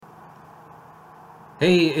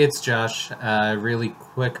Hey, it's Josh. Really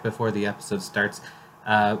quick before the episode starts,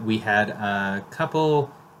 we had a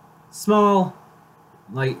couple small,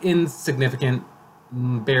 insignificant,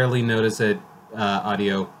 barely notice it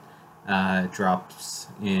audio drops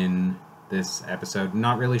in this episode.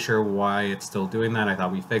 Not really sure why it's still doing that. I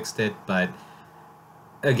thought we fixed it, but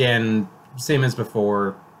again, same as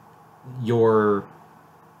before, your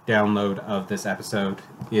download of this episode,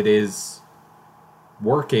 it is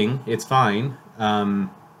working. It's fine.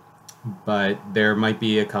 But there might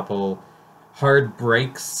be a couple hard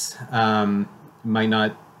breaks. Might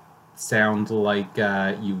not sound like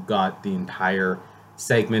you got the entire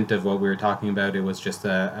segment of what we were talking about. It was just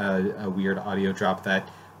a weird audio drop that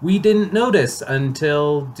we didn't notice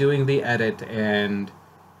until doing the edit. And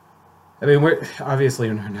I mean, we're not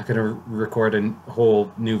going to record a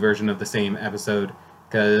whole new version of the same episode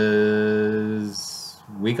because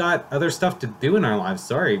we got other stuff to do in our lives.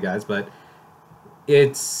 Sorry, guys, but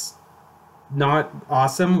it's not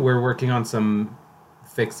awesome. We're working on some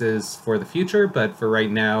fixes for the future, but for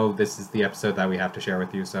right now, this is the episode that we have to share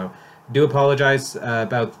with you. So, do apologize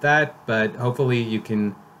about that, but hopefully you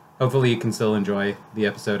can still enjoy the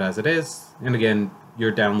episode as it is. And again,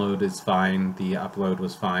 your download is fine. The upload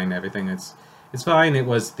was fine. Everything is fine. It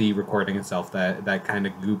was the recording itself that kind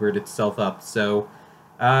of goobered itself up. So,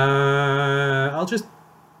 I'll just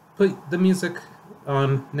put the music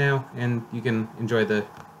on now, and you can enjoy the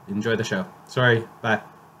show. Sorry, bye.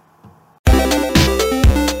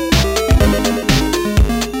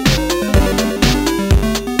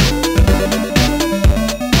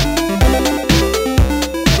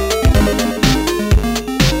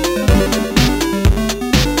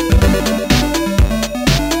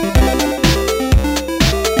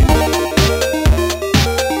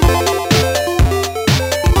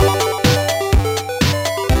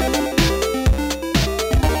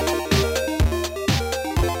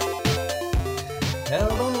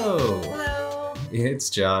 It's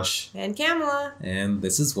Josh. And Kamala. And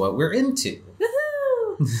this is what we're into.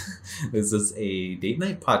 Woohoo! This is a date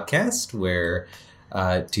night podcast where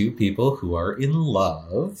two people who are in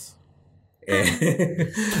love,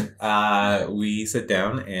 we sit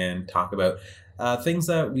down and talk about things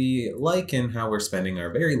that we like and how we're spending our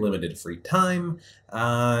very limited free time.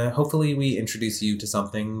 Hopefully we introduce you to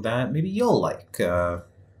something that maybe you'll like.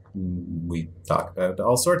 We talk about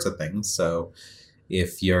all sorts of things, so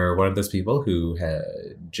if you're one of those people who had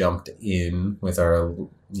jumped in with our,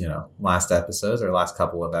 last episodes or last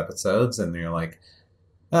couple of episodes, and you're like,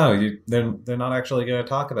 oh, they're not actually going to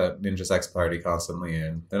talk about Ninja Sex Party constantly,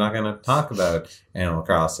 and they're not going to talk about Animal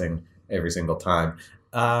Crossing every single time.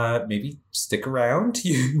 Maybe stick around.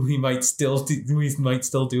 We might still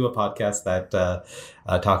do a podcast that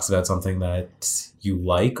talks about something that you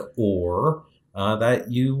like or that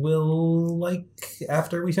you will like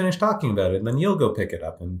after we finish talking about it, and then you'll go pick it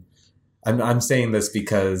up. And I'm saying this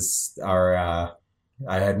because I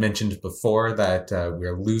had mentioned before that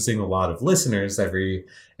we're losing a lot of listeners every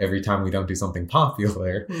time we don't do something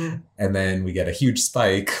popular, and then we get a huge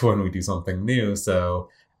spike when we do something new. So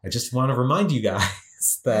I just want to remind you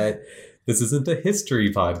guys that this isn't a history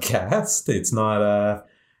podcast. It's not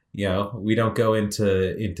we don't go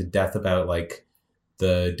into depth about like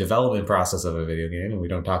the development process of a video game, and we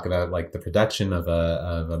don't talk about like the production of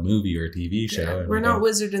a movie or a TV show. Yeah, we're not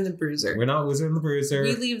Wizard and the Bruiser. We're not Wizard and the Bruiser.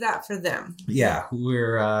 We leave that for them. Yeah,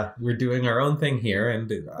 we're doing our own thing here,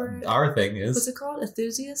 and our thing is, what's it called?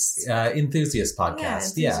 Enthusiast podcast.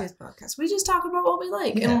 Enthusiast podcast. We just talk about what we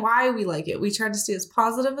like and why we like it. We try to stay as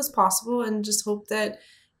positive as possible, and just hope that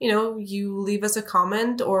you leave us a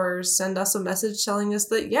comment or send us a message telling us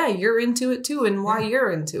that, you're into it too and why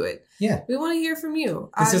you're into it. Yeah. We want to hear from you.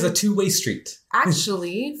 This is a two-way street.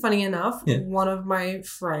 Actually, funny enough, one of my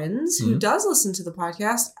friends who does listen to the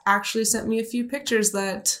podcast actually sent me a few pictures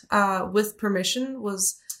that, with permission,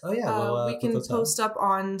 was... Oh, yeah. we can post up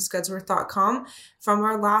on Scudsworth.com from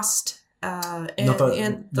our last... not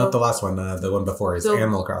the last one. The one before is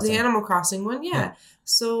Animal Crossing. The Animal Crossing one, yeah.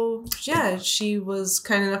 So, she was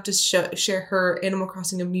kind enough to share her Animal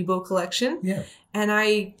Crossing amiibo collection. Yeah. And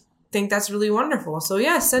I think that's really wonderful. So,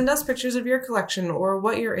 send us pictures of your collection or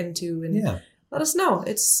what you're into, and let us know.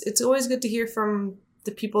 It's always good to hear from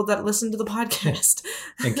the people that listen to the podcast.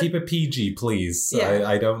 And keep it PG, please. Yeah.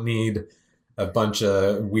 I don't need a bunch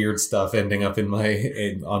of weird stuff ending up on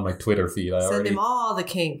my Twitter feed. Send him all the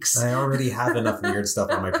kinks. I already have enough weird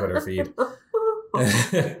stuff on my Twitter feed.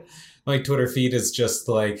 My Twitter feed is just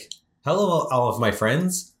like, hello, all of my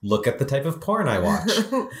friends. Look at the type of porn I watch.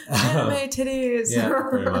 Anime titties. Yeah,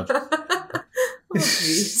 pretty much. Oh,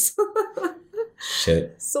 jeez.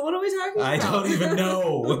 Shit. So what are we talking about? I don't even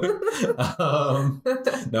know.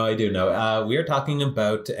 No, I do know. We are talking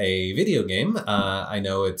about a video game. I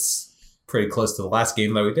know it's pretty close to the last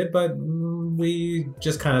game that we did, but we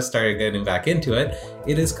just kind of started getting back into it.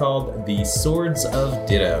 It is called The Swords of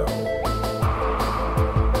Ditto.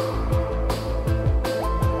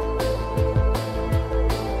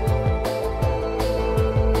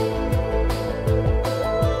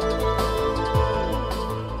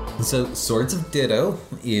 So, Swords of Ditto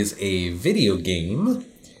is a video game.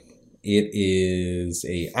 It is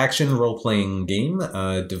a action role-playing game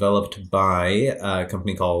developed by a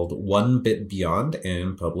company called One Bit Beyond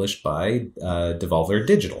and published by Devolver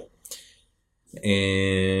Digital.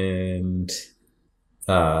 And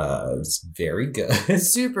it's very good.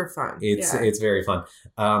 Super fun. It's very fun.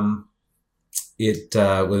 It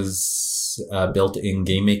was built in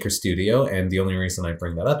Game Maker Studio, and the only reason I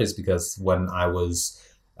bring that up is because when I was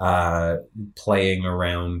playing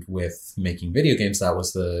around with making video games, that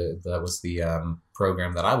was the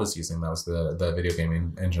program that I was using. That was the video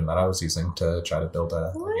gaming engine that I was using to try to build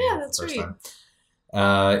a game that's for the first right.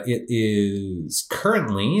 time. It is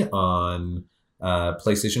currently on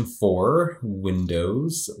PlayStation 4,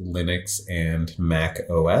 Windows, Linux, and Mac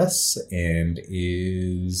OS, and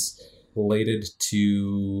is slated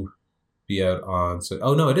to be out on...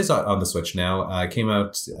 it is on the Switch now. It came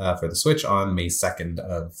out for the Switch on May 2nd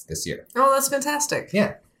of this year. Oh, that's fantastic.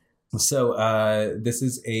 Yeah. So this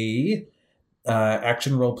is a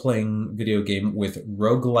action role-playing video game with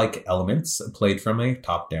roguelike elements played from a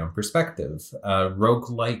top-down perspective.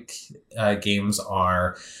 Roguelike games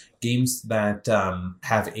are games that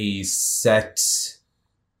have a set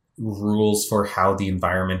rules for how the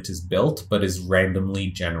environment is built, but is randomly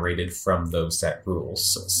generated from those set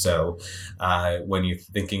rules. So when you're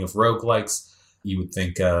thinking of roguelikes, you would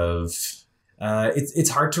think of... it's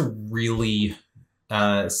hard to really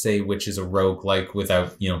say which is a roguelike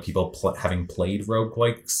without people having played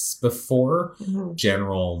roguelikes before. Mm-hmm.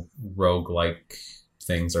 General roguelike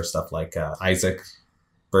things are stuff like Isaac,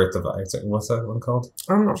 Birth of Isaac. What's that one called?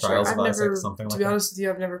 I'm not Trials sure. of Isaac, something like that. To be honest with you,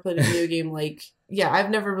 I've never played a video game like... Yeah, I've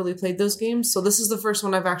never really played those games, so this is the first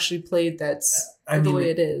one I've actually played that's the way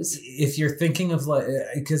it is. If you're thinking of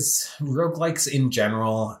because roguelikes in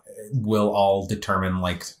general will all determine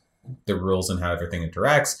the rules and how everything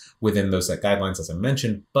interacts within those set guidelines, as I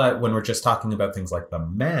mentioned. But when we're just talking about things like the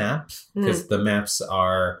map, because the maps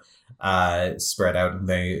are spread out and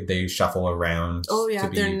they shuffle around. Oh yeah,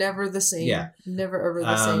 they're never the same. Yeah, never ever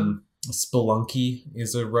the same. Spelunky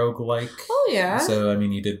is a roguelike. Oh yeah. So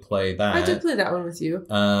you did play that. I did play that one with you,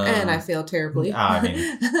 and I failed terribly.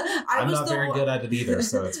 I'm not very good at it either,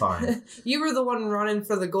 so it's fine. You were the one running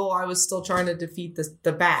for the goal. I was still trying to defeat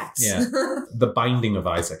the bats. Yeah. The Binding of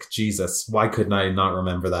Isaac. Jesus, why couldn't I not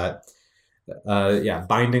remember that?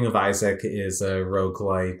 Binding of Isaac is a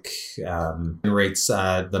roguelike. Generates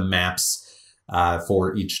the maps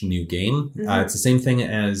for each new game. Mm-hmm. It's the same thing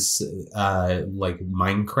as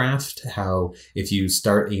Minecraft, how if you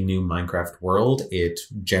start a new Minecraft world, it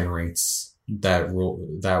generates that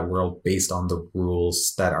world based on the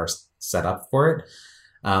rules that are set up for it.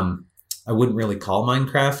 I wouldn't really call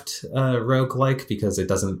Minecraft roguelike because it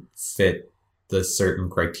doesn't fit the certain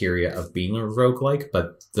criteria of being a roguelike,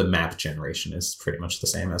 but the map generation is pretty much the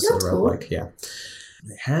same as the roguelike. Cool. Yeah.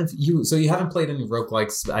 So you haven't played any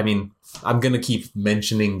roguelikes? I mean, I'm going to keep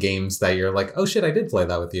mentioning games that you're like, oh shit, I did play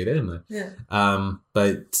that with you, didn't I? Yeah.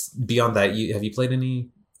 But beyond that, have you played any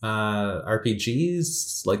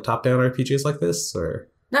RPGs, like top-down RPGs like this, or?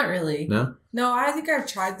 Not really. No? No, I think I've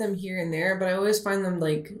tried them here and there, but I always find them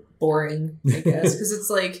boring, I guess, because it's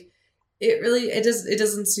it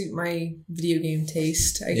doesn't suit my video game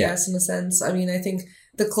taste, I guess, in a sense. I mean, I think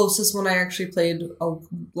the closest one I actually played a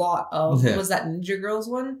lot of was that Ninja Girls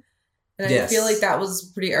one. And I feel like that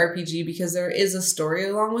was pretty RPG because there is a story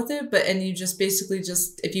along with it, and you just basically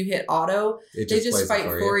if you hit auto, they just fight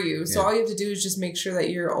for you. Yeah. So all you have to do is just make sure that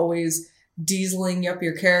you're always dieseling up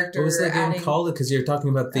your character. What was that game called? Because you're talking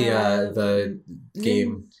about the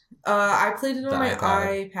game. I played it on my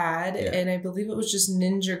iPad, and I believe it was just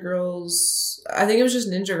Ninja Girls. I think it was just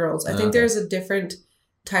Ninja Girls. I think there's a different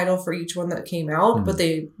title for each one that came out, but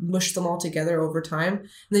they mushed them all together over time, and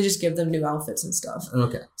they just give them new outfits and stuff.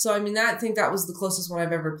 Okay. So, I mean, I think that was the closest one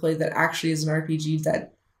I've ever played that actually is an RPG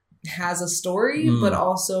that has a story, but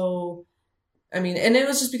also... I mean, and it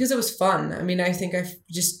was just because it was fun. I mean, I think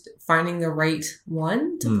just finding the right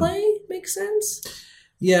one to play makes sense.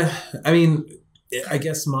 Yeah. I mean, I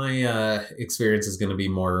guess my experience is going to be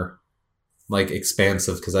more like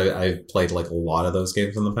expansive because I've played like a lot of those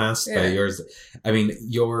games in the past. Yeah. But yours, I mean,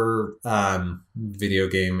 your video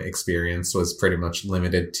game experience was pretty much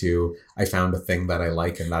limited to I found a thing that I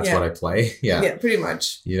like and that's what I play. Yeah, pretty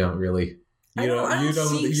much. You don't really. You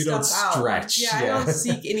don't stretch. Yeah, I don't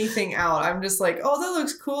seek anything out. I'm just like, oh, that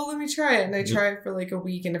looks cool. Let me try it, and I try it for like a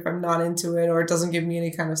week. And if I'm not into it, or it doesn't give me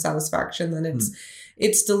any kind of satisfaction, then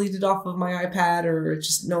it's deleted off of my iPad, or it's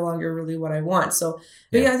just no longer really what I want. So,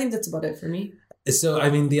 but I think that's about it for me. So, I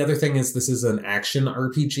mean, the other thing is this is an action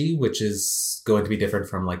RPG, which is going to be different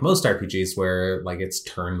from like most RPGs, where like it's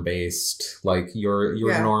turn based. Like your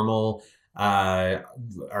normal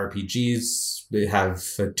RPGs have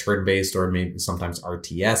turn-based or maybe sometimes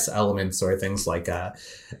RTS elements or things like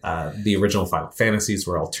the original Final Fantasies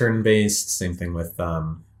were all turn-based. Same thing with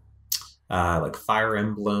like Fire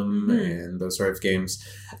Emblem and those sort of games.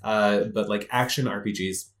 But like action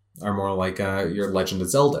RPGs are more like your Legend of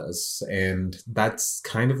Zeldas, and that's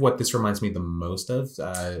kind of what this reminds me the most of.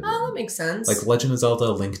 That makes sense. Like Legend of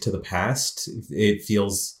Zelda: Link to the Past, it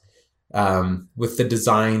feels with the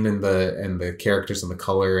design and the characters and the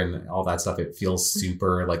color and all that stuff, it feels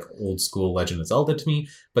super like old school Legend of Zelda to me,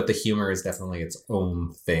 but the humor is definitely its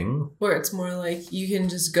own thing, where it's more like you can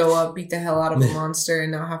just go up, beat the hell out of a monster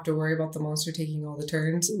and not have to worry about the monster taking all the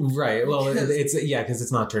turns, right? Well, it's because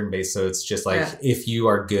it's not turn-based, so it's just like if you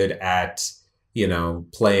are good at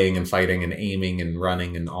playing and fighting and aiming and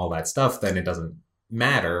running and all that stuff, then it doesn't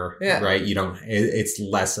matter, right? You don't, it's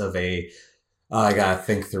less of a I gotta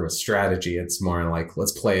think through a strategy. It's more like,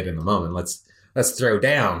 let's play it in the moment. Let's throw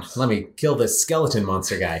down. Let me kill this skeleton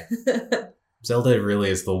monster guy. Zelda really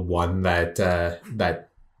is the one that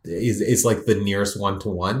is like the nearest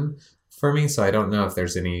one-to-one for me. So I don't know if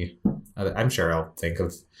there's any. I'm sure I'll think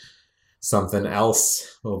of something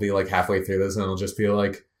else. We'll be like halfway through this, and I'll just be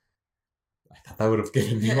like, I thought that would have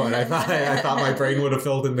given me one. I thought my brain would have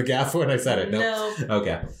filled in the gap when I said it. No.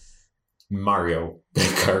 Okay. Mario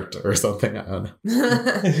Kart or something. I don't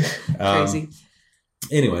know. Crazy.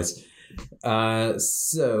 Anyways,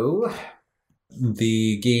 so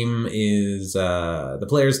the game is the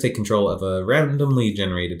players take control of a randomly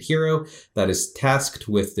generated hero that is tasked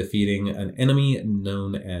with defeating an enemy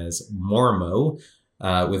known as Mormo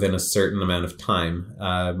within a certain amount of time.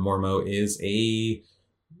 Mormo is a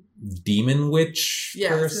demon witch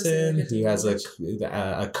person who has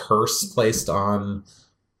a curse placed on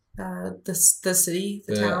the city,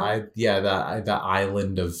 the town. The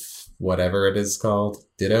island of whatever it is called.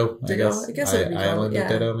 Ditto, I guess island of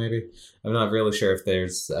Ditto, maybe. I'm not really sure if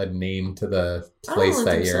there's a name to the place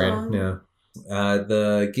that you're in. Yeah.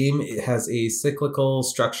 The game has a cyclical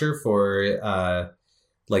structure for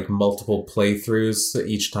like multiple playthroughs. So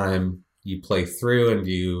each time you play through and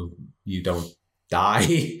you don't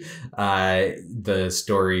die, the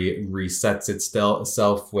story resets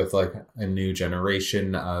itself with like a new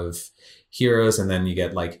generation of heroes, and then you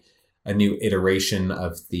get like a new iteration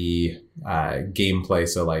of the gameplay.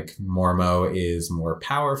 So like Mormo is more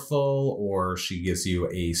powerful, or she gives you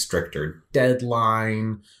a stricter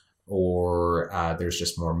deadline, or there's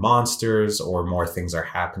just more monsters, or more things are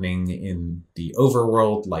happening in the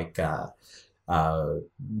overworld. Like the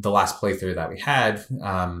last playthrough that we had,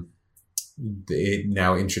 it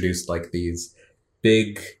now introduced like these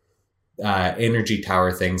big energy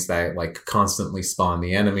tower things that like constantly spawn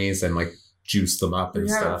the enemies and like juice them up and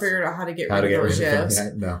stuff. We haven't figured out how to get rid of those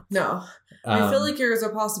yet. No. I feel like there's a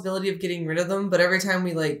possibility of getting rid of them, but every time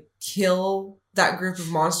we like kill that group of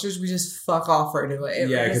monsters, we just fuck off right away.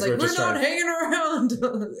 Yeah, because like, we're not hanging around.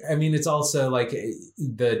 I mean, it's also like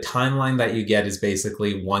the timeline that you get is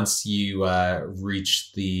basically once you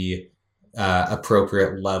reach the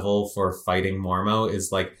appropriate level for fighting Mormo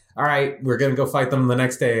is like, all right, we're gonna go fight them the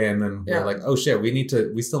next day, and then we're like, oh shit,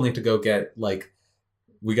 we still need to go get like,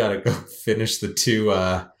 we gotta go finish the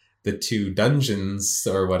two dungeons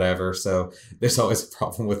or whatever. So there's always a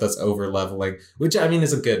problem with us over leveling, which I mean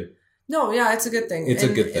is a good. No, yeah, it's a good thing. It's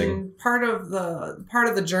a good thing. And part of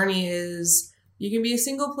the journey is you can be a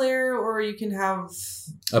single player, or you can have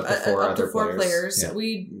up to four players. Yeah.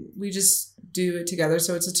 We just do it together,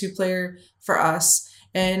 so it's a 2-player for us.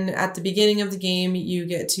 And at the beginning of the game, you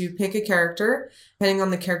get to pick a character, depending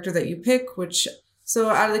on the character that you pick. So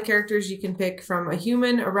out of the characters, you can pick from a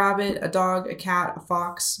human, a rabbit, a dog, a cat, a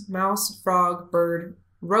fox, mouse, frog, bird,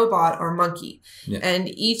 robot, or monkey. Yeah. And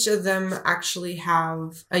each of them actually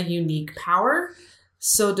have a unique power.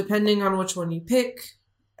 So depending on which one you pick,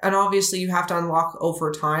 and obviously you have to unlock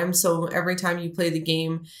over time. So every time you play the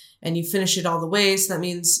game and you finish it all the way, so that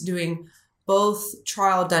means doing both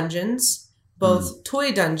trial dungeons, both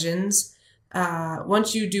toy dungeons.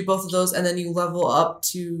 Once you do both of those, and then you level up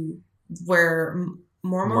to where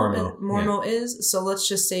Mormo Mormo, is. So let's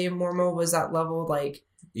just say Mormo was at level like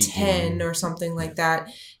 10 18. or something like that.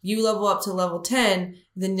 You level up to level 10.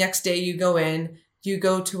 The next day you go in, you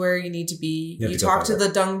go to where you need to be. You talk to the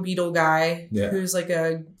dung beetle guy, who's like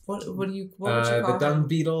a what would you call the dung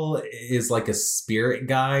beetle is like a spirit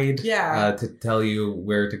guide, to tell you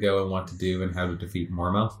where to go and what to do and how to defeat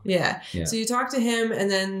Mormo. Yeah. So you talk to him,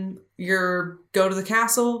 and then you go to the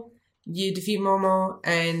castle. You defeat Mormo,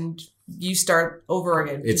 and you start over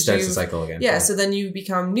again. It starts the cycle again. Yeah. So then you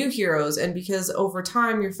become new heroes, and because over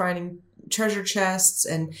time you're finding treasure chests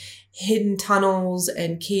and hidden tunnels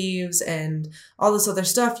and caves and all this other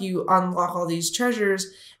stuff, you unlock all these treasures,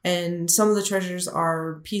 and some of the treasures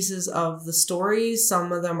are pieces of the story,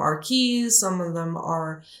 some of them are keys, some of them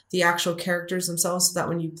are the actual characters themselves, so that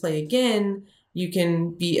when you play again you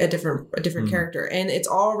can be a different character, and it's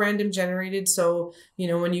all random generated. So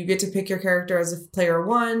when you get to pick your character as a player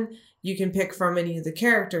 1, you can pick from any of the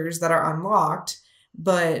characters that are unlocked,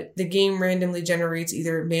 but the game randomly generates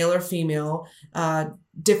either male or female,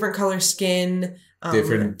 different color skin,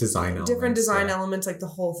 different design elements, like the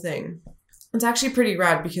whole thing. It's actually pretty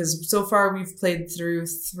rad because so far we've played through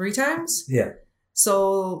 3 times. Yeah.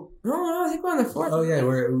 So no, I think we're on the 4th. Oh yeah,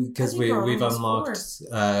 we've unlocked.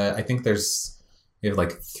 I think we have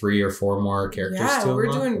like 3 or 4 more characters. Yeah, to we're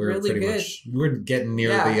unlock. doing really good. We're getting near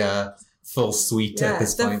the full suite at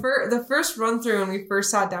this point. The first run through when we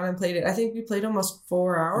first sat down and played it, I think we played almost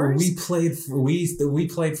 4 hours. We played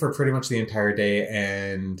for pretty much the entire day,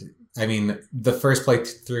 and I mean the first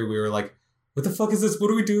playthrough we were like, "What the fuck is this?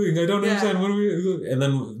 What are we doing? I don't understand. What are we?" And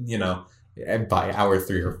then and by hour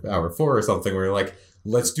 3 or hour 4 or something, we were like,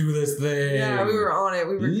 "Let's do this thing." Yeah, we were on it.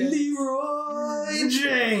 We were good. Leroy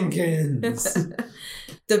Jenkins.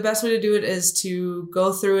 The best way to do it is to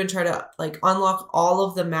go through and try to unlock all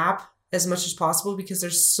of the map as much as possible, because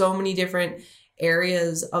there's so many different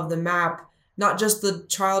areas of the map, not just the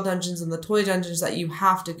trial dungeons and the toy dungeons that you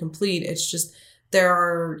have to complete. It's just there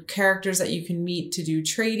are characters that you can meet to do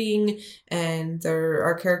trading, and there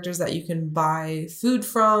are characters that you can buy food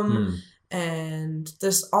from. And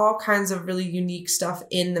there's all kinds of really unique stuff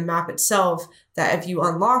in the map itself that if you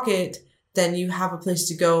unlock it, then you have a place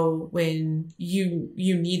to go when you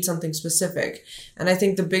need something specific. And I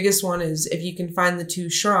think the biggest one is if you can find the 2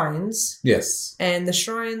 shrines. Yes. And the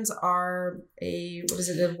shrines are a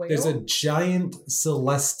whale? There's a giant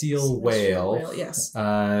celestial whale. Yes.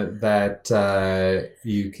 That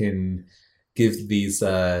you can give these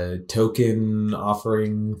token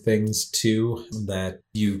offering things to, that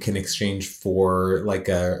you can exchange for like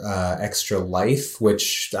a extra life,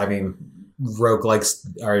 which, I mean, roguelike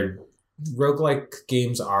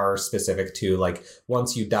games are specific to, like,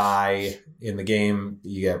 once you die in the game,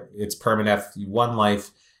 it's permanent, 1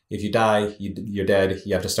 life. If you die, you're dead.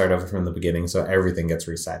 You have to start over from the beginning, so everything gets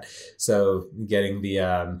reset. So getting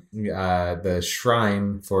the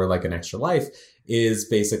shrine for like an extra life is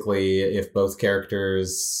basically if both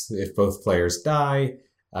players die,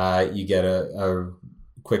 you get a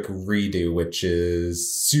quick redo, which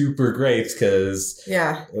is super great because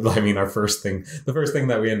I mean the first thing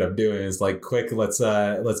that we end up doing is like, quick, let's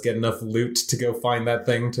get enough loot to go find that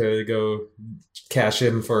thing to go cash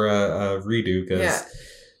in for a redo, because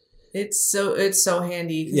it's so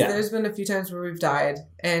handy. There's been a few times where we've died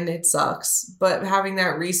and it sucks, but having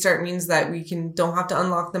that restart means that we don't have to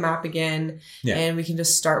unlock the map again, and we can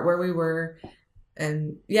just start where we were.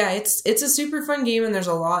 And it's a super fun game, and there's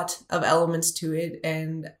a lot of elements to it,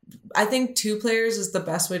 and I think 2 players is the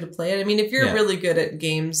best way to play it. I mean, if you're really good at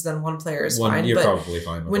games, then 1 player is fine. You're probably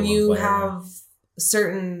fine with when you have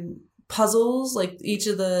certain puzzles, like each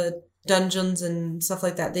of the dungeons and stuff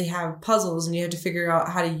like that, they have puzzles, and you have to figure out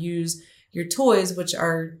how to use your toys, which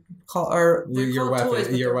are your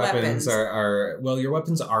weapons. Your weapons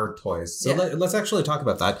are toys. So let's actually talk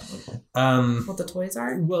about that. What the toys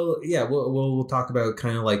are? Well, yeah, we'll talk about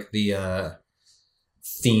kind of like the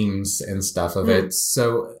themes and stuff of it.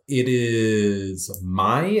 So it is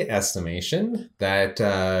my estimation that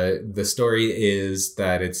the story is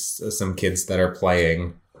that it's some kids that are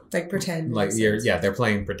playing. Like pretend. They're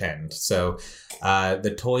playing pretend. So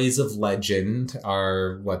the toys of legend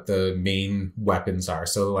are what the main weapons are.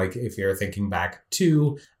 So like if you're thinking back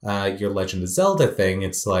to your Legend of Zelda thing,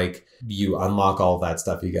 it's like you unlock all that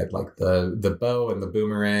stuff. You get like the bow and the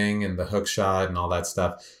boomerang and the hook shot and all that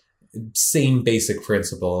stuff. Same basic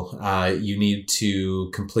principle. You need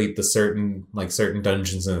to complete the certain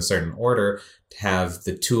dungeons in a certain order to have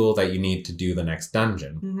the tool that you need to do the next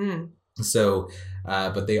dungeon. Mm-hmm. So,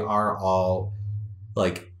 but they are all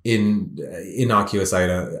like innocuous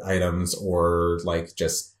items, or like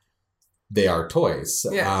just they are toys.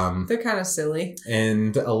 Yeah, they're kind of silly.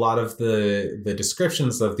 And a lot of the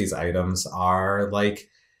descriptions of these items are like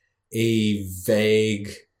a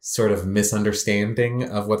vague sort of misunderstanding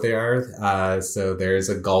of what they are. So there's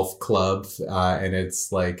a golf club, and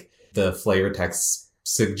it's like the flavor text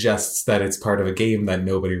suggests that it's part of a game that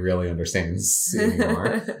nobody really understands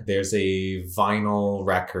anymore. There's a vinyl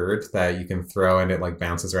record that you can throw and it like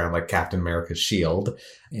bounces around like Captain America's shield,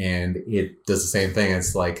 and it does the same thing.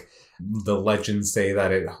 It's like the legends say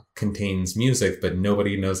that it contains music, but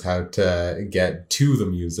nobody knows how to get to the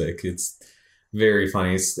music. It's very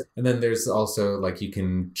funny. And then there's also like you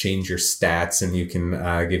can change your stats and you can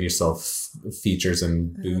give yourself features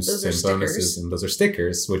and boosts and bonuses, and those are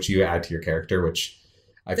stickers which you add to your character, which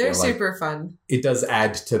they're super fun. It does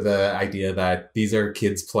add to the idea that these are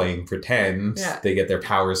kids playing pretend. Yeah. They get their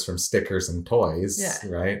powers from stickers and toys,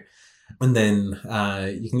 right? And then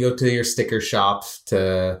you can go to your sticker shop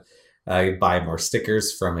to buy more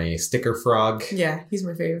stickers from a Sticker Frog. Yeah, he's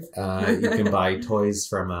my fave. You can buy toys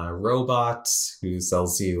from a Robot who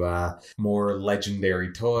sells you more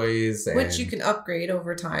legendary toys. Which you can upgrade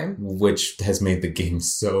over time. Which has made the game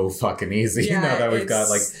so fucking easy. Yeah, now that we've got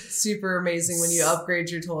like... super amazing when you upgrade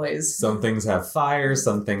your toys. Some things have fire,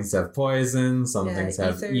 some things have poison, some things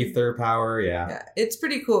have ether power. Yeah. It's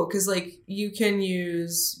pretty cool because like you can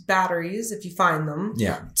use batteries if you find them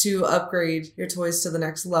to upgrade your toys to the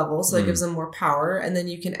next level. So that gives them more power. And then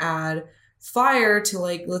you can add fire to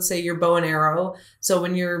like, let's say your bow and arrow. So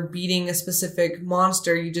when you're beating a specific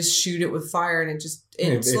monster, you just shoot it with fire and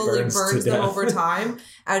it slowly burns them over time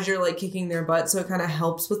as you're like kicking their butt. So it kind of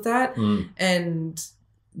helps with that. And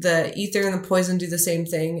the ether and the poison do the same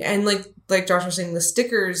thing. And like Josh was saying, the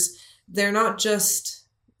stickers, they're not just...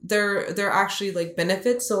 They're actually like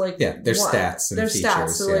benefits. So like they're stats and features. Stats.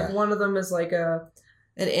 So like one of them is like an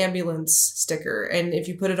ambulance sticker, and if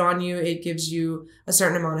you put it on you, it gives you a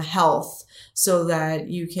certain amount of health so that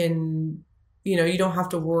you can, you don't have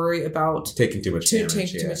to worry about taking too much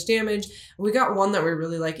damage. We got one that we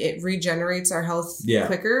really like. It regenerates our health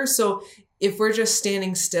quicker. So if we're just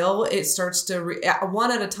standing still, it starts to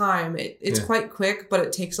one at a time. It's quite quick, but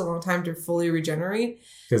it takes a long time to fully regenerate.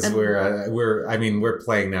 Because we're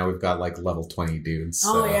playing now. We've got like level 20 dudes.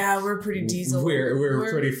 So we're pretty diesel. We're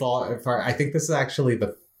pretty far. I think this is actually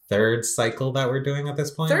the third cycle that we're doing at this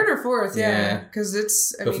point. Third or fourth, because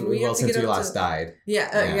it's. We have to since get we last died.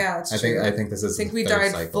 It's true. I think this is. I think we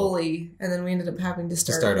died fully, and then we ended up having to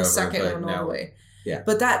start the over, second one all the way. Yeah,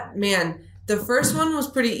 but that man. The first one was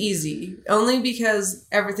pretty easy, only because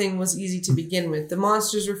everything was easy to begin with. The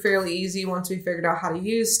monsters were fairly easy once we figured out how to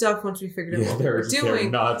use stuff, once we figured out what we were doing. They're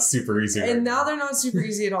not super easy. And now they're not super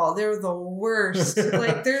easy at all. They're the worst.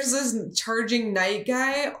 Like, there's this charging knight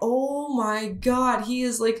guy. Oh my god. He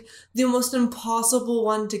is like the most impossible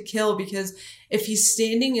one to kill because if he's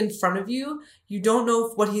standing in front of you, you don't know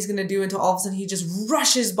what he's going to do until all of a sudden he just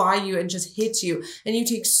rushes by you and just hits you. And you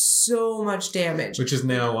take so much damage. Which is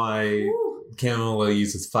now why... Camilla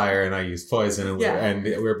uses fire and I use poison, and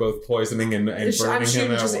we're both poisoning and burning him. I'm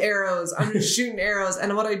shooting just arrows. I'm just shooting arrows,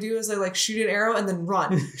 and what I do is I like shoot an arrow and then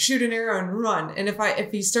run, shoot an arrow and run. And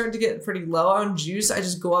if he's starting to get pretty low on juice, I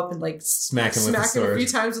just go up and like smack him a few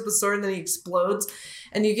times with the sword, and then he explodes.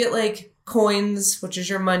 And you get like coins, which is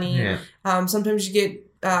your money. Yeah. Sometimes you get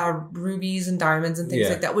rubies and diamonds and things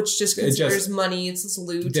like that, which just considers money. It's this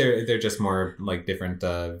loot. They're just more like different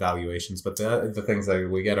valuations, but the things that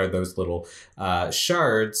we get are those little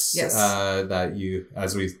shards that you,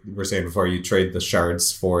 as we were saying before, you trade the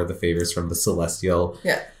shards for the favors from the celestial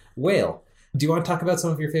whale. Do you want to talk about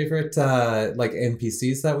some of your favorite like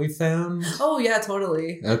NPCs that we found? Oh yeah,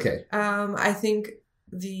 totally. Okay. I think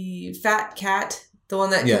the fat cat. The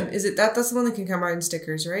one that can, is it that's the one that can come out in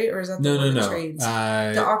stickers, right? Or is that the one that trades?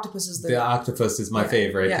 The octopus is the octopus is my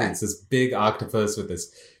favorite. Yeah. It's this big octopus with this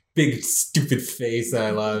big stupid face that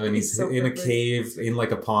I love, and he's so in a cave in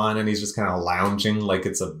like a pond, and he's just kind of lounging like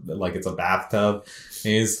it's a bathtub.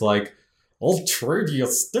 And he's like, "I'll trade you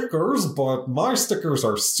stickers, but my stickers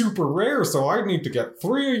are super rare, so I need to get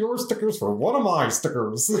 3 of your stickers for 1 of my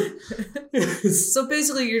stickers." So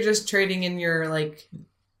basically, you're just trading in your like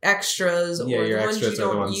extras or the ones you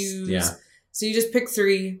don't use. Yeah. So you just pick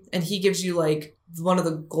 3 and he gives you like one of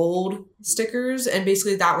the gold stickers, and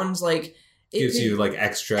basically that one's like gives you like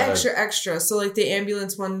extra. So like the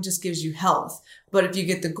ambulance one just gives you health, but if you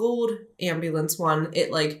get the gold ambulance one,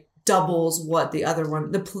 it like doubles what the other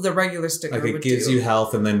one, the regular sticker like it gives you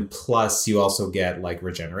health, and then plus you also get like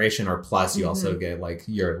regeneration, or plus you also get like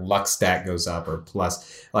your luck stat goes up, or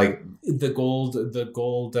plus like the gold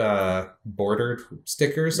bordered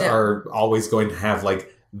stickers are always going to have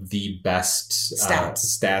like the best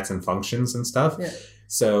Stats and functions and stuff. Yeah.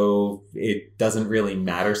 So it doesn't really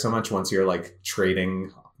matter so much once you're like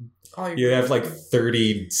trading. You have like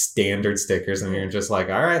 30 standard stickers and you're just like,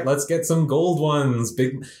 all right, let's get some gold ones.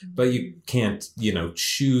 But you can't,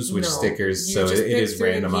 choose which stickers. So it is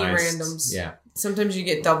randomized. Randoms. Yeah. Sometimes you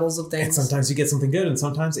get doubles of things. And sometimes you get something good and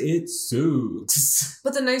sometimes it sucks.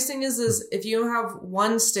 But the nice thing is if you have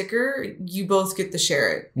one sticker, you both get to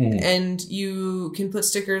share it. Mm-hmm. And you can put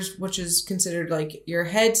stickers, which is considered like your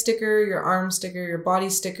head sticker, your arm sticker, your body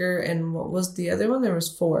sticker, and what was the other one? There was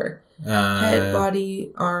 4. Head,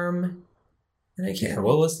 body, arm, and I can't remember.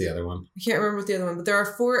 What was the other one? I can't remember what the other one, but there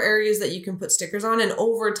are 4 areas that you can put stickers on, and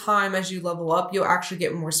over time, as you level up, you'll actually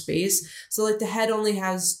get more space. So, like, the head only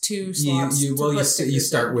has 2 slots. You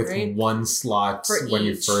start with right? 1 slot when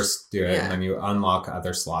you first do it, yeah. and then you unlock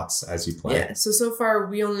other slots as you play. Yeah, so far,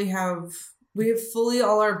 we have fully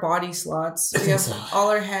all our body slots. We have all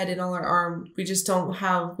our head and all our arm. We just don't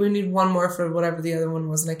have, we need 1 more for whatever the other one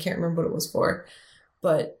was, and I can't remember what it was for.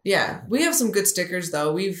 But yeah, we have some good stickers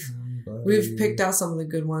though. We've picked out some of the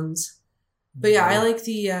good ones. But yeah, I like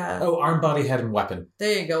the arm, body, head, and weapon.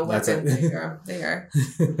 There you go, weapon. There you go. They are.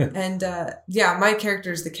 And yeah, my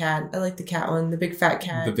character is the cat. I like the cat one, the big fat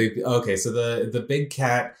cat. So the big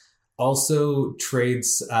cat also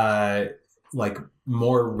trades like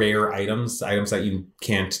more rare items that you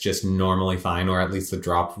can't just normally find, or at least the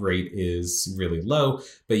drop rate is really low,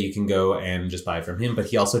 but you can go and just buy from him. But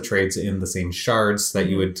he also trades in the same shards that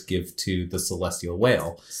you would give to the celestial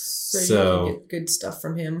whale. So you can get good stuff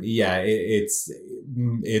from him. Yeah,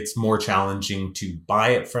 it's more challenging to buy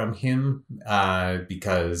it from him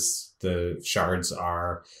because the shards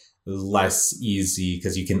are less easy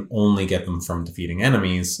because you can only get them from defeating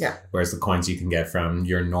enemies. Yeah. Whereas the coins you can get from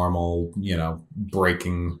your normal,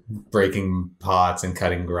 breaking pots and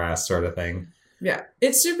cutting grass sort of thing. Yeah.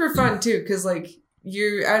 It's super fun too, because like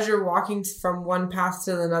as you're walking from one path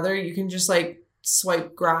to another, you can just like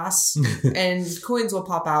swipe grass and coins will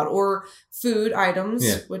pop out, or food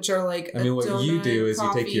items, which are like what donut, you do is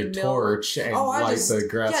you take your torch and light the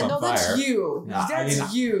grass on fire. That's you.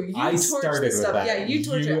 You I torch started the stuff. with that. Yeah, you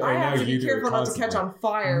torch it. I have to be careful not to catch on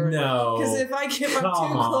fire. No. Because if I get up too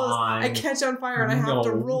close, I catch on fire and I have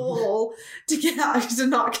to roll to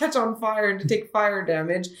not catch on fire and to take fire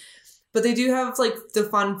damage. But they do have, like, the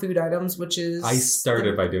fun food items, which is... I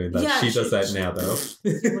started by doing that. Yeah, she does that now, though.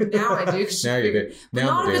 Well, now I do. Now you do. But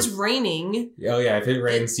not if it's raining. Oh, yeah. If it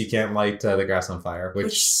rains, you can't light the grass on fire.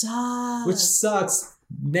 Which sucks. Which sucks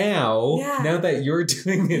now that you're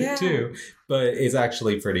doing it, too. But it's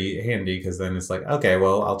actually pretty handy, because then it's like, okay,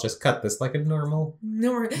 well, I'll just cut this like a normal...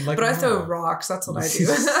 But I throw rocks. That's what I do.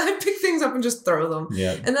 I pick things up and just throw them.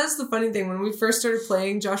 Yeah. And that's the funny thing. When we first started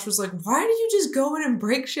playing, Josh was like, why do you just go in and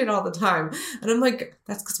break shit all the time? And I'm like,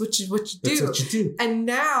 that's because what you do. That's what you do. And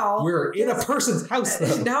now... We're in a person's house,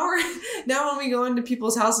 though. Now when we go into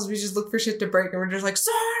people's houses, we just look for shit to break, and we're just like,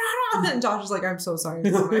 and Josh is like, I'm so sorry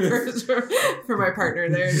for my partner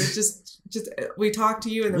there. And it's just we talk to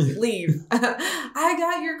you and then we leave. I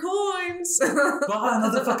got your coins.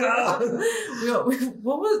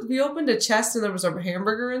 We opened a chest and there was a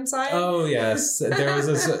hamburger inside. Oh yes, there was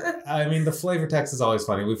this. The flavor text is always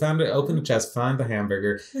funny. We opened a chest, found the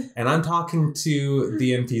hamburger, and I'm talking to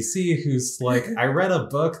the NPC who's like, I read a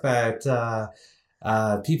book that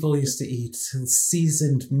people used to eat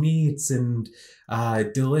seasoned meats and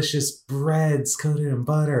delicious breads coated in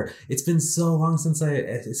butter. It's been so long since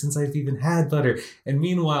I've even had butter. And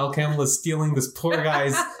meanwhile, Kamala is stealing this poor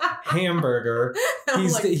guy's hamburger.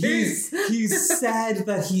 He's sad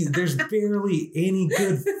that there's barely any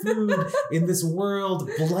good food in this world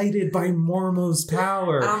blighted by Mormo's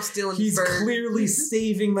power. I'm stealing. He's clearly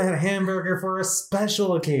saving that hamburger for a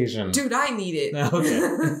special occasion. Dude, I need it.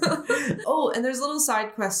 Okay. Oh, and there's little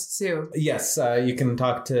side quests too. Yes, you can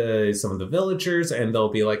talk to some of the villagers and they'll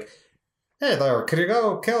be like, hey there, could you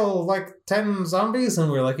go kill like 10 zombies?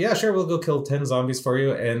 And we're like, yeah, sure, we'll go kill 10 zombies for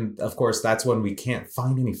you. And of course, that's when we can't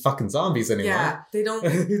find any fucking zombies anymore. Yeah, they don't.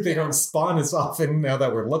 They don't spawn as often now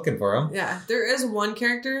that we're looking for them. Yeah, there is one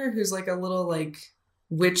character who's like a little like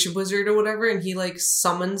witch wizard or whatever, and he like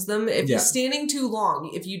summons them. If he's standing too long,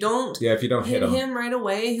 if you don't hit him right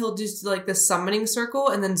away, he'll just like the summoning circle,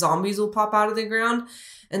 and then zombies will pop out of the ground,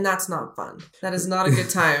 and that's not fun. That is not a good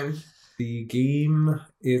time. The game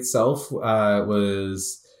itself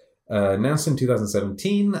was announced in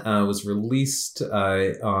 2017, was released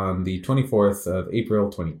on the 24th of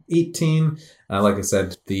April 2018. Like I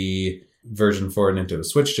said, the version for Nintendo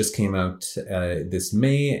Switch just came out this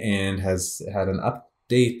May and has had an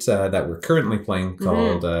update that we're currently playing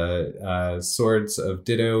called Swords of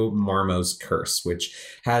Ditto Mormo's Curse, which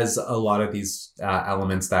has a lot of these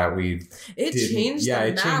elements that we changed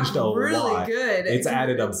the map changed a really lot. good. It's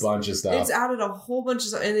added a bunch of stuff. It's added a whole bunch of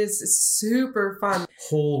stuff, and it's super fun.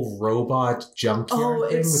 Whole robot junkyard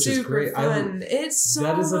thing, which is great. Fun. It's so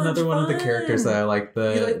that is another one of the characters that I like.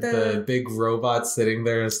 The big robot sitting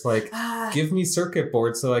there is like, give me circuit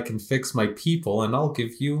board so I can fix my people, and I'll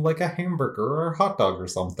give you like a hamburger or a hot dog or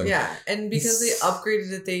something. Yeah, and because they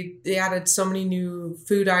upgraded it, they added so many new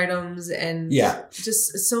food items and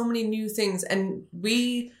just so many new things. And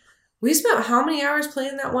we spent how many hours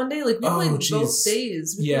playing that one day? Like we played both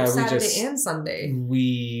days. We played Saturday and Sunday.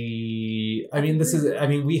 We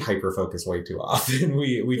hyper focus way too often.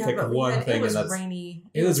 We pick one thing, and that's rainy.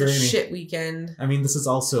 It was rainy. Shit weekend. I mean, this is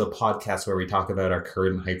also a podcast where we talk about our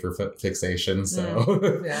current hyper fixation. So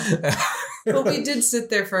But we did sit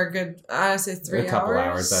there for a good, I say 3 hours. A couple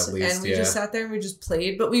hours at least, and we just sat there and we just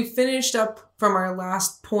played. But we finished up from our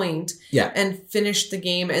last point and finished the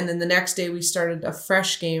game. And then the next day we started a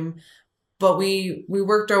fresh game. But we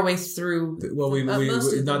worked our way through. Well,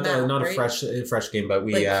 not a fresh game, but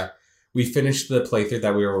we finished the playthrough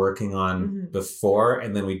that we were working on before,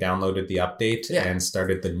 and then we downloaded the update and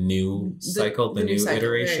started the new cycle, the new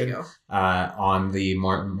iteration on the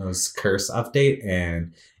Mormo's Curse update,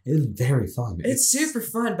 and it was very fun. It's super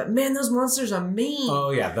fun, but man, those monsters are mean. Oh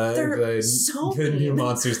yeah, the new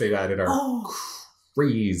monsters they've added are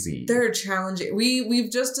crazy. They're challenging.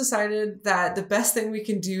 We've just decided that the best thing we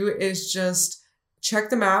can do is just check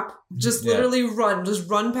the map, just literally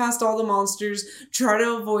run past all the monsters, try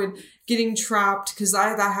to avoid getting trapped because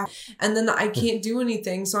and then I can't do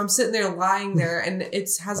anything, so I'm sitting there lying there, and it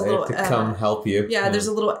has a little come help you. Yeah, there's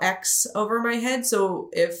a little X over my head,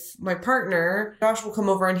 so if my partner Josh will come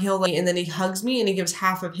over and and then he hugs me and he gives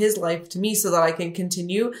half of his life to me so that I can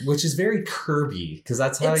continue, which is very Kirby, because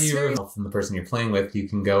that's how from the person you're playing with, you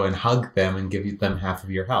can go and hug them and give them half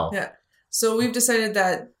of your health. Yeah, so we've decided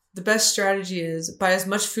that the best strategy is buy as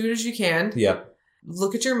much food as you can. Yep.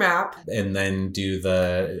 Look at your map, and then do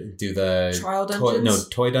the trial dungeons.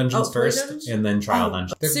 Toy dungeons first, dungeons? And then trial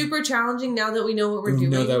dungeons. They're super challenging now that we know what we're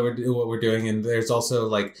doing. What we're doing, and there's also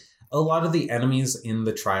like a lot of the enemies in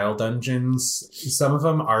the trial dungeons. Some of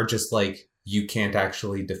them are just like you can't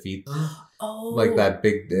actually defeat them. Like that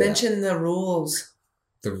big. Mention the rules.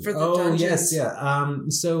 For the dungeons. Yes, yeah.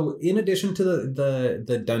 So in addition to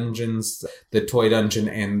the dungeons, the toy dungeon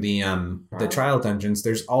and the trial dungeons,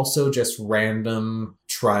 there's also just random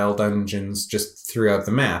trial dungeons just throughout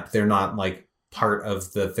the map. They're not like part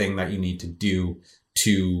of the thing that you need to do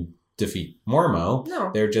to defeat Mormo.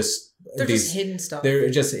 No, they're just hidden stuff.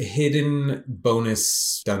 They're just hidden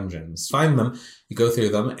bonus dungeons. Find them, you go through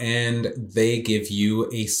them, and they give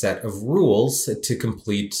you a set of rules to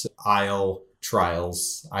complete Isle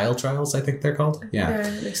trials, I think they're called. Yeah,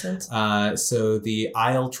 that makes sense. So the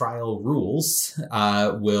Isle trial rules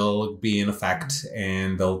will be in effect,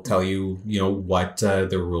 and they'll tell you, what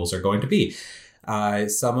the rules are going to be.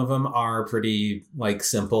 Some of them are pretty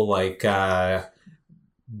simple, like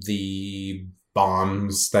the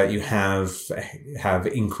bombs that you have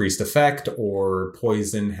increased effect, or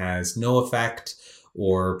poison has no effect,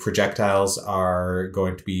 or projectiles are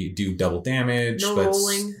going to do double damage. No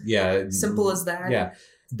rolling. Yeah. Simple as that. Yeah.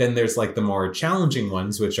 Then there's the more challenging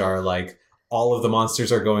ones, which are all of the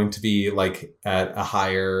monsters are going to be at a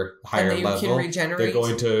higher level. Can regenerate.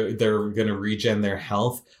 They're gonna regen their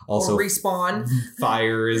health. Also, or respawn.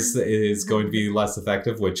 Fire is going to be less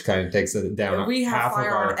effective, which kind of takes it down. We have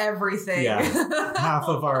fire on everything. Yeah, half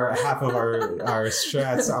of our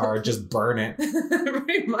strats are just burn it.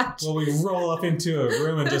 Pretty much. Well, we roll up into a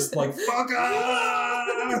room and just fuck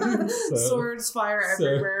up. Swords, fire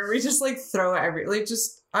everywhere. We just throw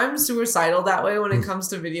I'm suicidal that way when it comes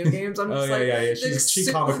to video games. I'm just She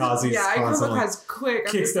kamikazes. Yeah, I kamikaze quick.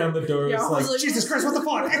 Kicks down the door. Yeah, it's Jesus Christ, what the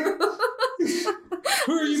fuck?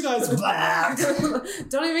 Who are you guys? Black.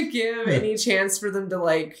 Don't even give any chance for them to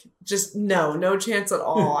no chance at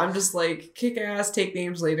all. I'm just kick ass, take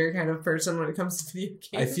names later kind of person when it comes to video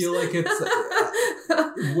games. I feel like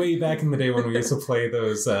it's way back in the day when we used to play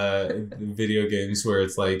those video games where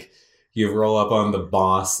it's you roll up on the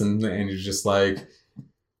boss and you're just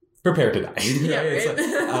prepare to die. Yeah,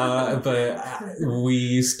 right? But we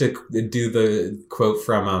used to do the quote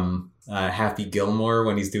from Happy Gilmore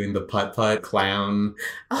when he's doing the putt-putt clown,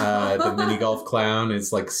 the mini golf clown.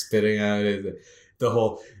 It's spitting out the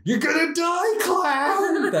whole "You're gonna die,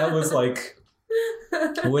 clown." That was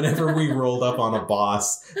Whenever we rolled up on a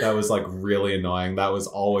boss that was like really annoying, that was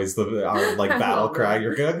always our like battle cry.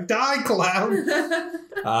 You're gonna die, clown.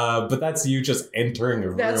 But that's you just entering a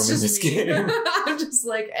room in this game. I'm just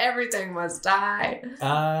like, everything must die.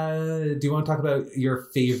 Do you want to talk about your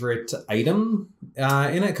favorite item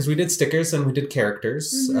in it? Because we did stickers and we did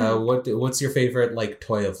characters. What's your favorite like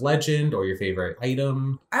toy of legend or your favorite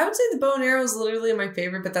item? I would say the bow and arrow is literally my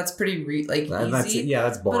favorite, but that's pretty easy.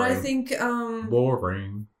 That's boring. But I think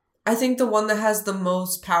boring. I think the one that has the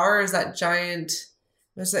most power is that giant.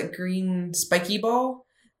 There's that green spiky ball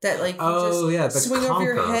that like you just swing over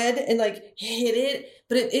your head and like hit it.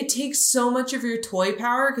 But it takes so much of your toy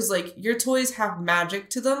power because like your toys have magic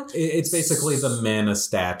to them. It's basically the mana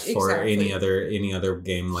stat for any other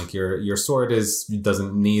game. Like your sword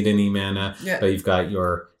doesn't need any mana, but you've got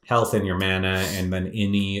your health and your mana, and then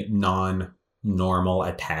any non-normal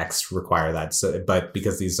attacks require that. So, but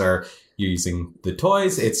because you're using the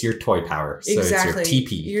toys, it's your toy power. So it's your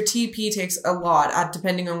TP. Your TP takes a lot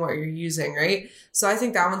depending on what you're using, right? So I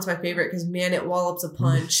think that one's my favorite because, man, it wallops a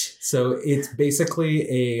punch. So it's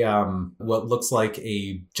basically a what looks like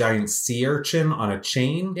a giant sea urchin on a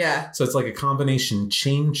chain. Yeah. So it's like a combination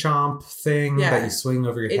chain chomp thing that you swing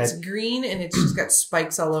over your head. It's green and it's just got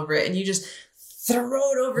spikes all over it. And you just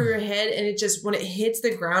throw it over your head and it just, when it hits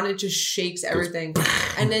the ground, it just shakes everything.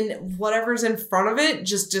 And then whatever's in front of it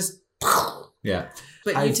just yeah.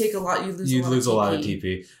 But you take a lot, you lose a lot of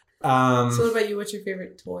TP. So what about you? What's your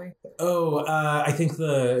favorite toy? I think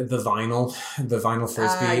the vinyl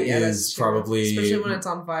frisbee is probably, especially when it's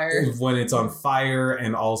on fire. When it's on fire,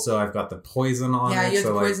 and also I've got the poison on it. Yeah, you have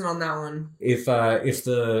the poison on that one. If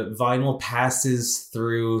the vinyl passes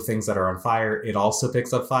through things that are on fire, it also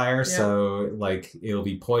picks up fire. Yeah. So like it'll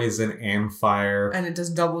be poison and fire, and it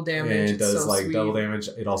does double damage. And it does double damage.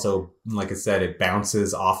 It also, like I said, it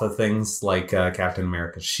bounces off of things like Captain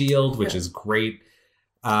America's shield, which is great.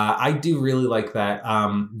 I do really like that.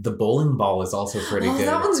 The bowling ball is also pretty good.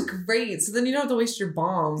 That one's great. So then you don't have to waste your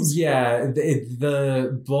bombs. Yeah,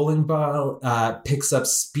 the bowling ball picks up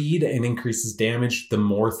speed and increases damage the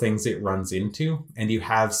more things it runs into, and you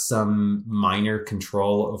have some minor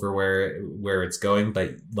control over where it's going,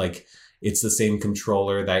 but like it's the same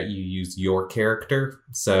controller that you use your character.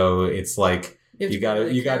 So it's like you gotta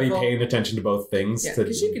be paying attention to both things. Yeah,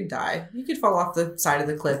 because you could die. You could fall off the side of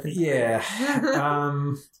the cliff. I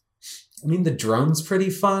mean, the drone's pretty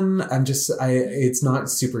fun. It's not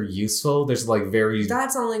super useful. There's like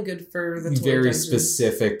that's only good for the toy very dungeons.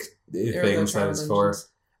 Specific things that it's for.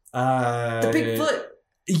 The big foot.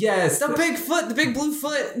 Yes, the big foot, the big blue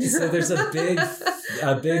foot. So there's a big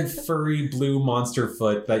furry blue monster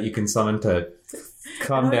foot that you can summon to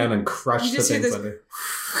come down and crush the things under.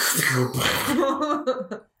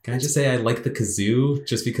 Can I just say I like the kazoo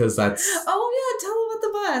just because that's... Oh yeah, tell them about the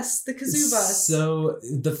bus, the kazoo bus. So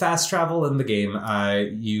the fast travel in the game,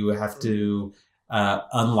 you have to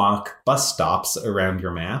unlock bus stops around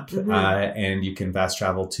your map, and you can fast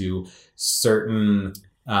travel to certain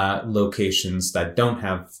locations that don't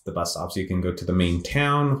have the bus stops. You can go to the main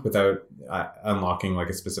town without unlocking like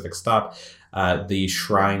a specific stop. The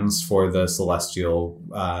shrines for the celestial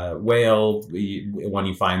whale, when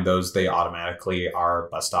you find those, they automatically are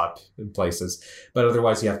bus stop places. But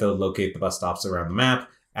otherwise, you have to locate the bus stops around the map,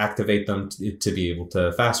 activate them to be able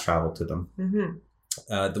to fast travel to them.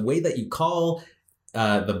 The way that you call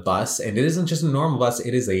the bus, and it isn't just a normal bus,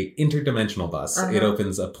 it is a interdimensional bus. It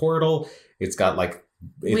opens a portal. It's got like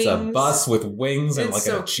wings. A bus with wings and like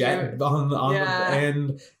a jet on the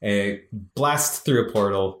end. And it blasts through a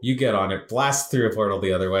portal. You get on it, blasts through a portal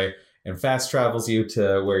the other way, and fast travels you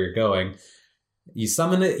to where you're going. You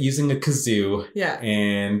summon it using a kazoo. Yeah.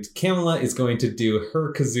 And Kamala is going to do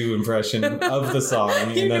her kazoo impression of the song.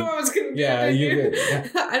 You knew I was going to do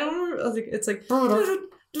it. I don't remember. I was like, it's like...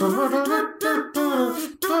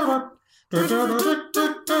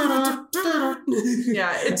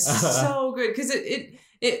 Yeah, it's so good because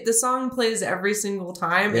the song plays every single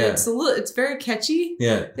time. And it's very catchy.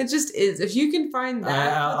 Yeah, it just is. If you can find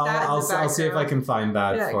that, I'll see if I can find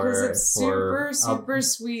that. Yeah, because it's super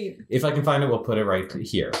sweet. If I can find it, we'll put it right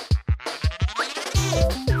here.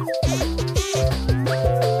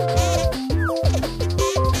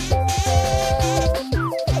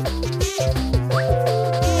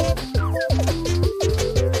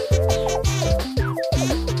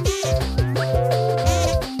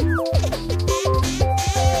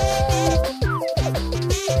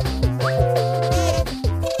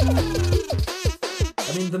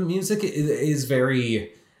 Music is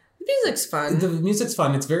very Music's fun. The music's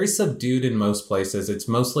fun. It's very subdued in most places. It's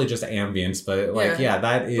mostly just ambience, but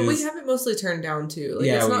that is. But we have it mostly turned down too. Like,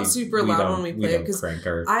 yeah, it's not super loud when we play it because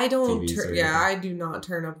I don't. I do not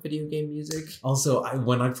turn up video game music. Also,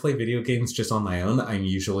 when I play video games just on my own, I'm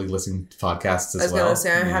usually listening to podcasts as well. I was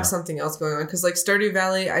gonna say I have something else going on because like Stardew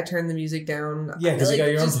Valley, I turn the music down. Yeah, because you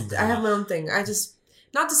got your own thing. I have my own thing.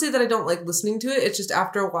 Not to say that I don't like listening to it. It's just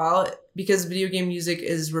after a while, because video game music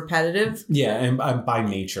is repetitive. Yeah, and I'm by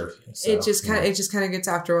nature. So, it just kind of gets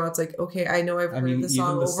after a while. It's like, okay, I know I've heard the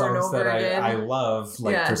song over and over again. I love,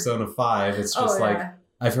 like Persona 5. It's just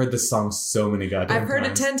I've heard this song so many goddamn times. I've heard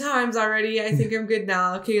it 10 times already. I think I'm good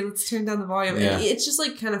now. Okay, let's turn down the volume. Yeah. And it's just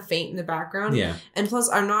like kind of faint in the background. Yeah. And plus,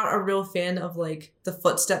 I'm not a real fan of like the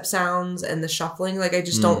footstep sounds and the shuffling. Like, I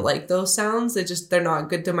just don't like those sounds. They're not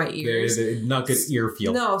good to my ears. They're not good ear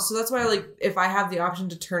feel. No, so that's why like if I have the option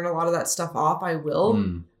to turn a lot of that stuff off, I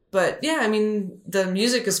will. But yeah, I mean, the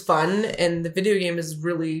music is fun and the video game is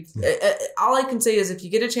really... all I can say is if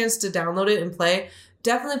you get a chance to download it and play...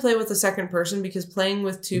 Definitely play with a second person because playing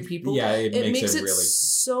with two people, it makes it really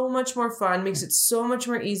so much more fun, makes it so much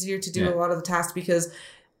more easier to do a lot of the tasks because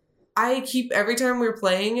every time we're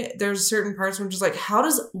playing, there's certain parts where I'm just like, how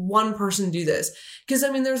does one person do this? Because, I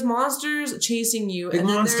mean, there's monsters chasing you. Big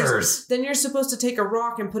monsters. Then you're supposed to take a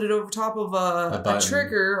rock and put it over top of a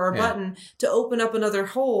trigger or a button to open up another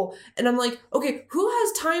hole. And I'm like, okay, who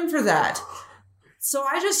has time for that? So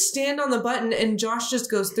I just stand on the button and Josh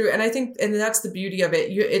just goes through. And I think, and that's the beauty of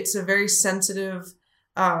it. It's a very sensitive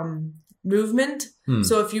movement.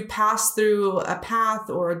 So if you pass through a path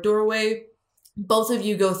or a doorway, both of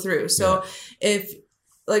you go through. So if,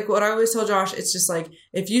 like what I always tell Josh, it's just like,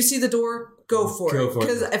 if you see the door, go for it.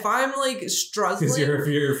 Because if I'm like struggling. Because if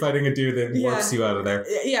you're fighting a dude that warps you out of there.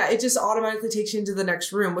 Yeah, it just automatically takes you into the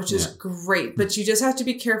next room, which is great. But you just have to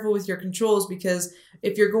be careful with your controls because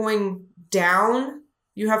if you're going down,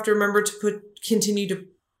 you have to remember to continue to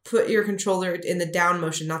put your controller in the down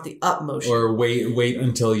motion, not the up motion. Or wait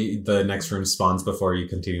until the next room spawns before you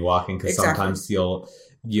continue walking, because sometimes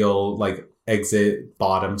you'll like exit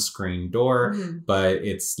bottom screen door, but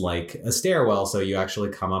it's like a stairwell, so you actually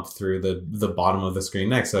come up through the bottom of the screen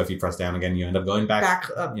next. So if you press down again, you end up going back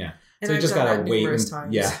up. Yeah. And so you just gotta wait.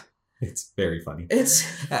 Times. Yeah. It's very funny. It's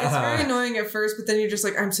very annoying at first, but then you're just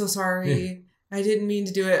like, I'm so sorry. I didn't mean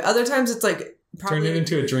to do it. Other times it's like turn it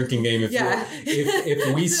into a drinking game.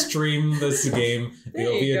 If we stream this game,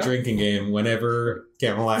 it'll be a drinking game. Whenever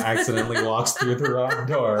Kamala accidentally walks through the wrong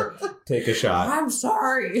door, take a shot. I'm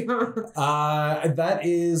sorry. That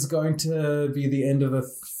is going to be the end of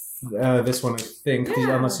this one, I think.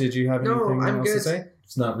 Unless did you have anything else to say?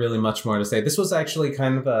 There's not really much more to say. This was actually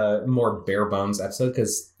kind of a more bare bones episode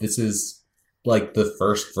because this is like the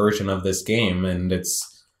first version of this game, and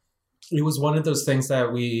it was one of those things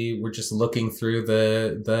that we were just looking through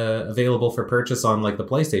the available for purchase on like the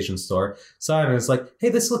PlayStation Store. So I was like, hey,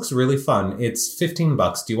 this looks really fun. It's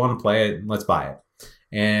 $15. Do you want to play it? Let's buy it.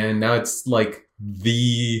 And now it's like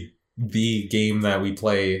the game that we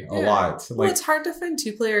play a lot. Well, it's hard to find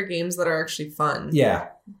 2-player games that are actually fun. Yeah.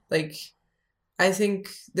 Like, I think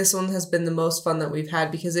this one has been the most fun that we've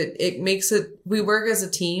had because it makes it, we work as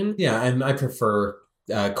a team. Yeah, and I prefer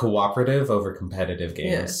cooperative over competitive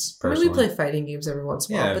games. I mean, we play fighting games every once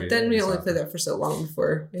in a while, but then we only play that for so long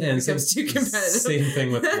before it becomes too competitive. Same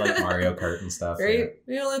thing with like Mario Kart and stuff. Right? Yeah.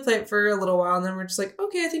 We only play it for a little while and then we're just like,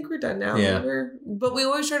 okay, I think we're done now. Yeah. But we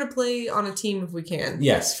always try to play on a team if we can.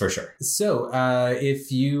 Yes, for sure. So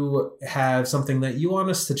if you have something that you want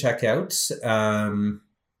us to check out,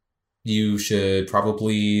 you should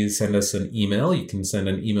probably send us an email. You can send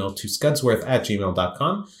an email to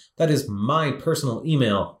scudsworth@gmail.com. That is my personal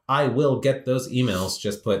email. I will get those emails.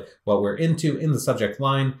 Just put what we're into in the subject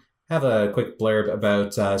line. Have a quick blurb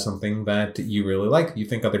about something that you really like, you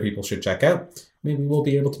think other people should check out. Maybe we'll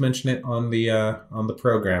be able to mention it on the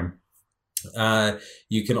program.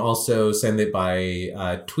 You can also send it by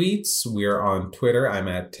tweets. We're on Twitter. I'm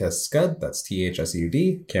at TSCUD. That's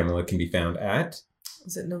THSUD. Kamala can be found at...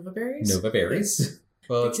 Is it Nova Berries? Nova Berries.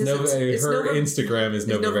 Well, it's Nova. Her Instagram is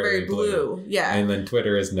Nova Berry Blue. Yeah. And then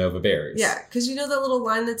Twitter is Nova Berries. Yeah, because you know that little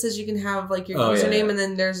line that says you can have like your username and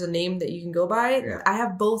then there's a name that you can go by? Yeah. I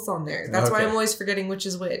have both on there. That's why I'm always forgetting which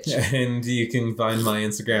is which. And you can find my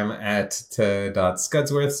Instagram at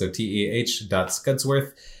 @Scudsworth, so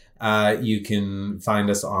TEH.Scudsworth. You can find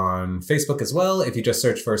us on Facebook as well if you just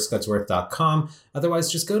search for scudsworth.com.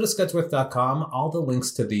 Otherwise, just go to scudsworth.com. All the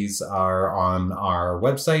links to these are on our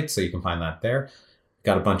website, so you can find that there.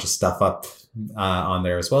 got a bunch of stuff up on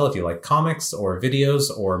there as well. If you like comics or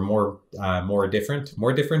videos or more different podcasts.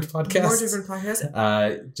 More different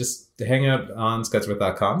podcasts. Just hang out on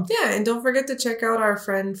Scudsworth.com. Yeah, and don't forget to check out our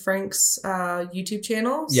friend Frank's YouTube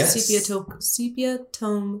channel, yes. Sepia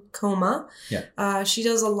Tome Coma. Yeah. She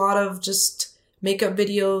does a lot of just makeup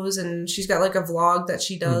videos, and she's got like a vlog that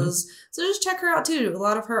she does. Mm-hmm. So just check her out too. A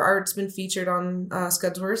lot of her art's been featured on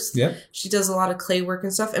Scudsworth. Yeah. She does a lot of clay work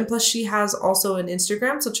and stuff. And plus she has also an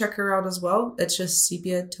Instagram, so check her out as well. It's just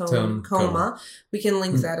Sepia Tome Coma. We can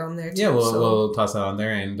link that on there too. Yeah, we'll toss that on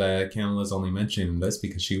there. And Camila's only mentioning this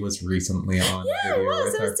because she was recently on video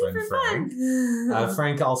with our friend Frank.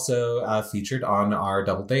 Frank also featured on our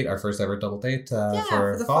double date, our first ever double date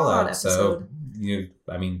for the Fallout episode. So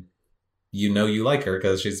you like her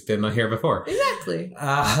because she's been here before. Exactly.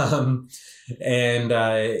 And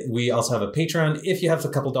we also have a Patreon. If you have a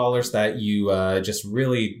couple dollars that you just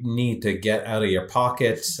really need to get out of your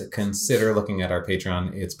pocket, consider looking at our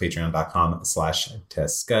Patreon. It's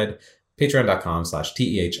patreon.com/tescud,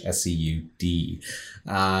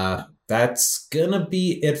 patreon.com/TEHSCUD. That's gonna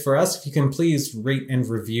be it for us. If you can please rate and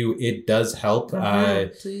review, it does help.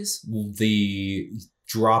 Please. The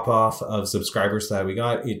drop off of subscribers that we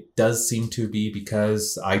got, it does seem to be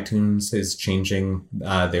because iTunes is changing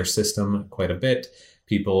their system quite a bit.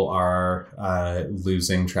 People are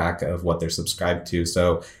losing track of what they're subscribed to.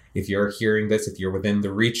 So if you're hearing this, if you're within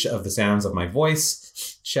the reach of the sounds of my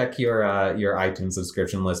voice, check your iTunes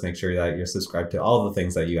subscription list. Make sure that you're subscribed to all the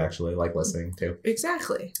things that you actually like listening to.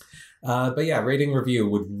 Exactly. But yeah, rating review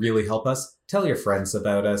would really help us. Tell your friends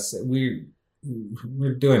about us.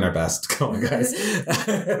 We're doing our best. Come on, guys.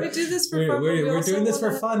 We do this for fun. We're doing this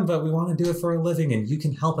for fun, but we want to do it for a living, and you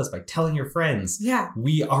can help us by telling your friends. Yeah.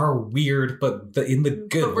 We are weird, but in the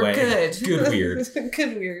good way. Good. Good weird.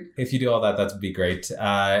 Good weird. If you do all that, that would be great.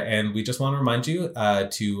 And we just want to remind you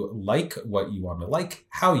to like what you want to like,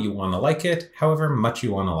 how you want to like it, however much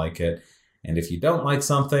you want to like it. And if you don't like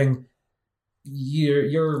something,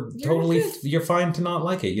 you're fine to not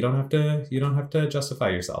like it. You don't have to justify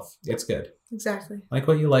yourself. It's good. Exactly. Like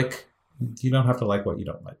what you like. You don't have to like what you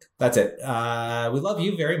don't like. That's it. We love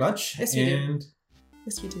you very much. Yes, we do.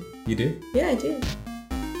 Yes, we do. You do? Yeah, I do.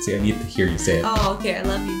 See, I need to hear you say it. Oh, okay. I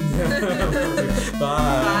love you. Bye.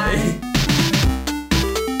 Bye.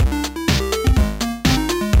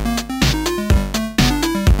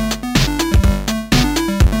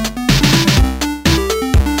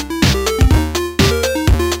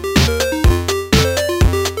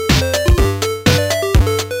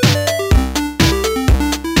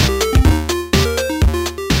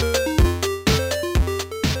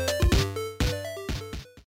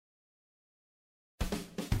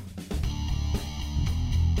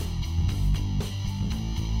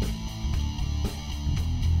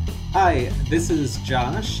 Hi, this is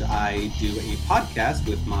Josh. I do a podcast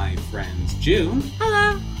with my friends June.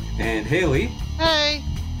 Hello. And Haley. Hey.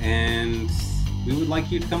 And we would like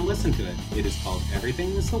you to come listen to it. It is called Everything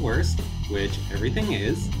is the Worst, which everything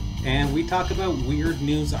is. And we talk about weird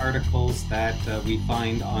news articles that we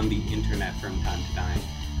find on the internet from time to time.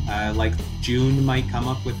 Like June might come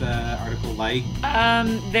up with an article like...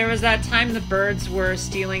 There was that time the birds were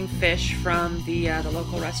stealing fish from the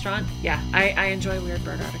local restaurant. Yeah, I enjoy weird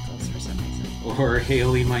bird articles for some reason. Or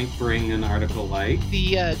Haley might bring an article like...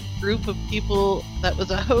 The group of people that was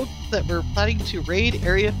a hoax that were planning to raid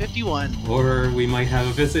Area 51. Or we might have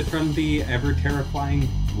a visit from the ever-terrifying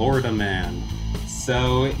Florida Man.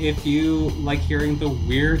 So if you like hearing the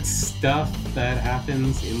weird stuff that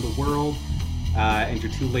happens in the world... and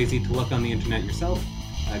you're too lazy to look on the internet yourself,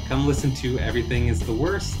 come listen to Everything is the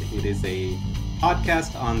Worst. It is a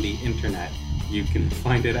podcast on the internet. You can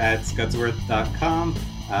find it at scudsworth.com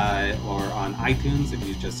or on iTunes if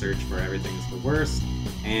you just search for Everything is the Worst.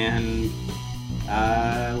 And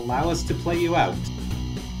allow us to play you out.